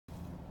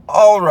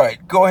All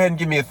right, go ahead and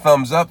give me a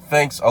thumbs up.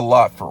 Thanks a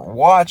lot for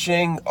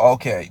watching.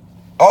 Okay,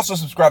 also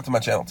subscribe to my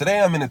channel. Today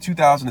I'm in a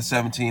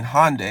 2017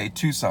 Hyundai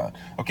Tucson.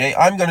 Okay,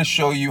 I'm going to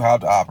show you how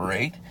to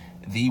operate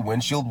the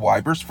windshield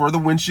wipers for the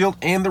windshield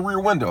and the rear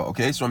window.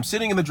 Okay, so I'm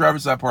sitting in the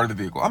driver's side part of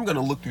the vehicle. I'm going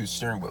to look through the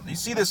steering wheel. Do you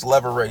see this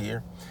lever right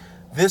here?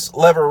 This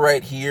lever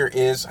right here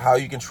is how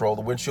you control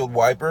the windshield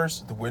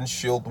wipers, the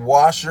windshield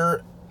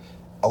washer,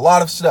 a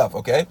lot of stuff.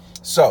 Okay,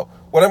 so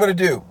what I'm going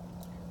to do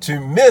to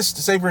mist,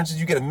 say for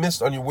instance you get a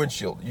mist on your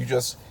windshield, you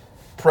just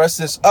press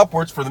this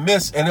upwards for the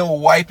mist and it will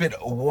wipe it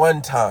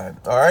one time.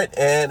 All right,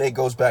 and it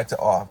goes back to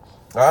off.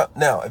 All right,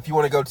 now if you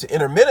want to go to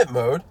intermittent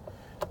mode,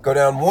 go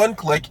down one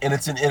click and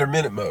it's in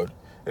intermittent mode.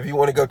 If you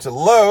want to go to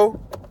low,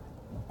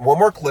 one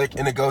more click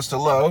and it goes to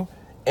low,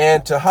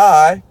 and to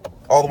high,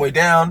 all the way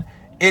down,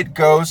 it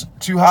goes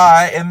to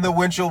high and the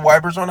windshield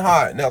wipers on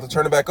high. Now to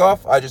turn it back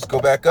off, I just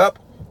go back up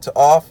to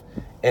off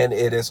and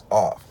it is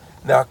off.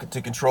 Now to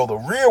control the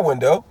rear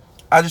window,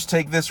 I just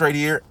take this right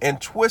here and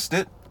twist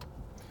it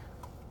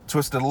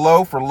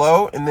low for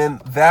low, and then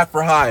that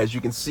for high. As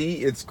you can see,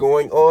 it's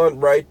going on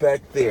right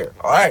back there.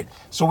 All right,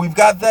 so we've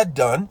got that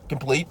done,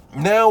 complete.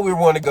 Now we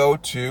want to go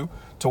to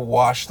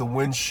wash the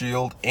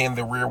windshield and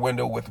the rear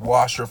window with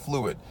washer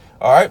fluid.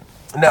 All right,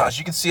 now as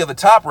you can see on the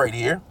top right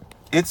here,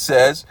 it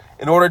says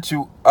in order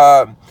to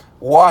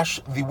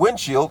wash the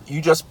windshield,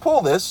 you just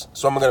pull this.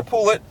 So I'm going to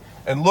pull it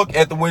and look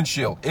at the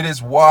windshield. It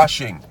is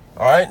washing.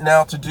 All right,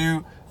 now to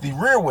do the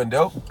rear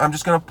window, I'm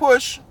just going to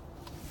push,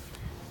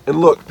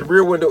 and look, the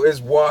rear window is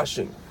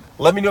washing.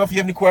 Let me know if you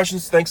have any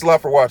questions. Thanks a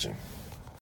lot for watching.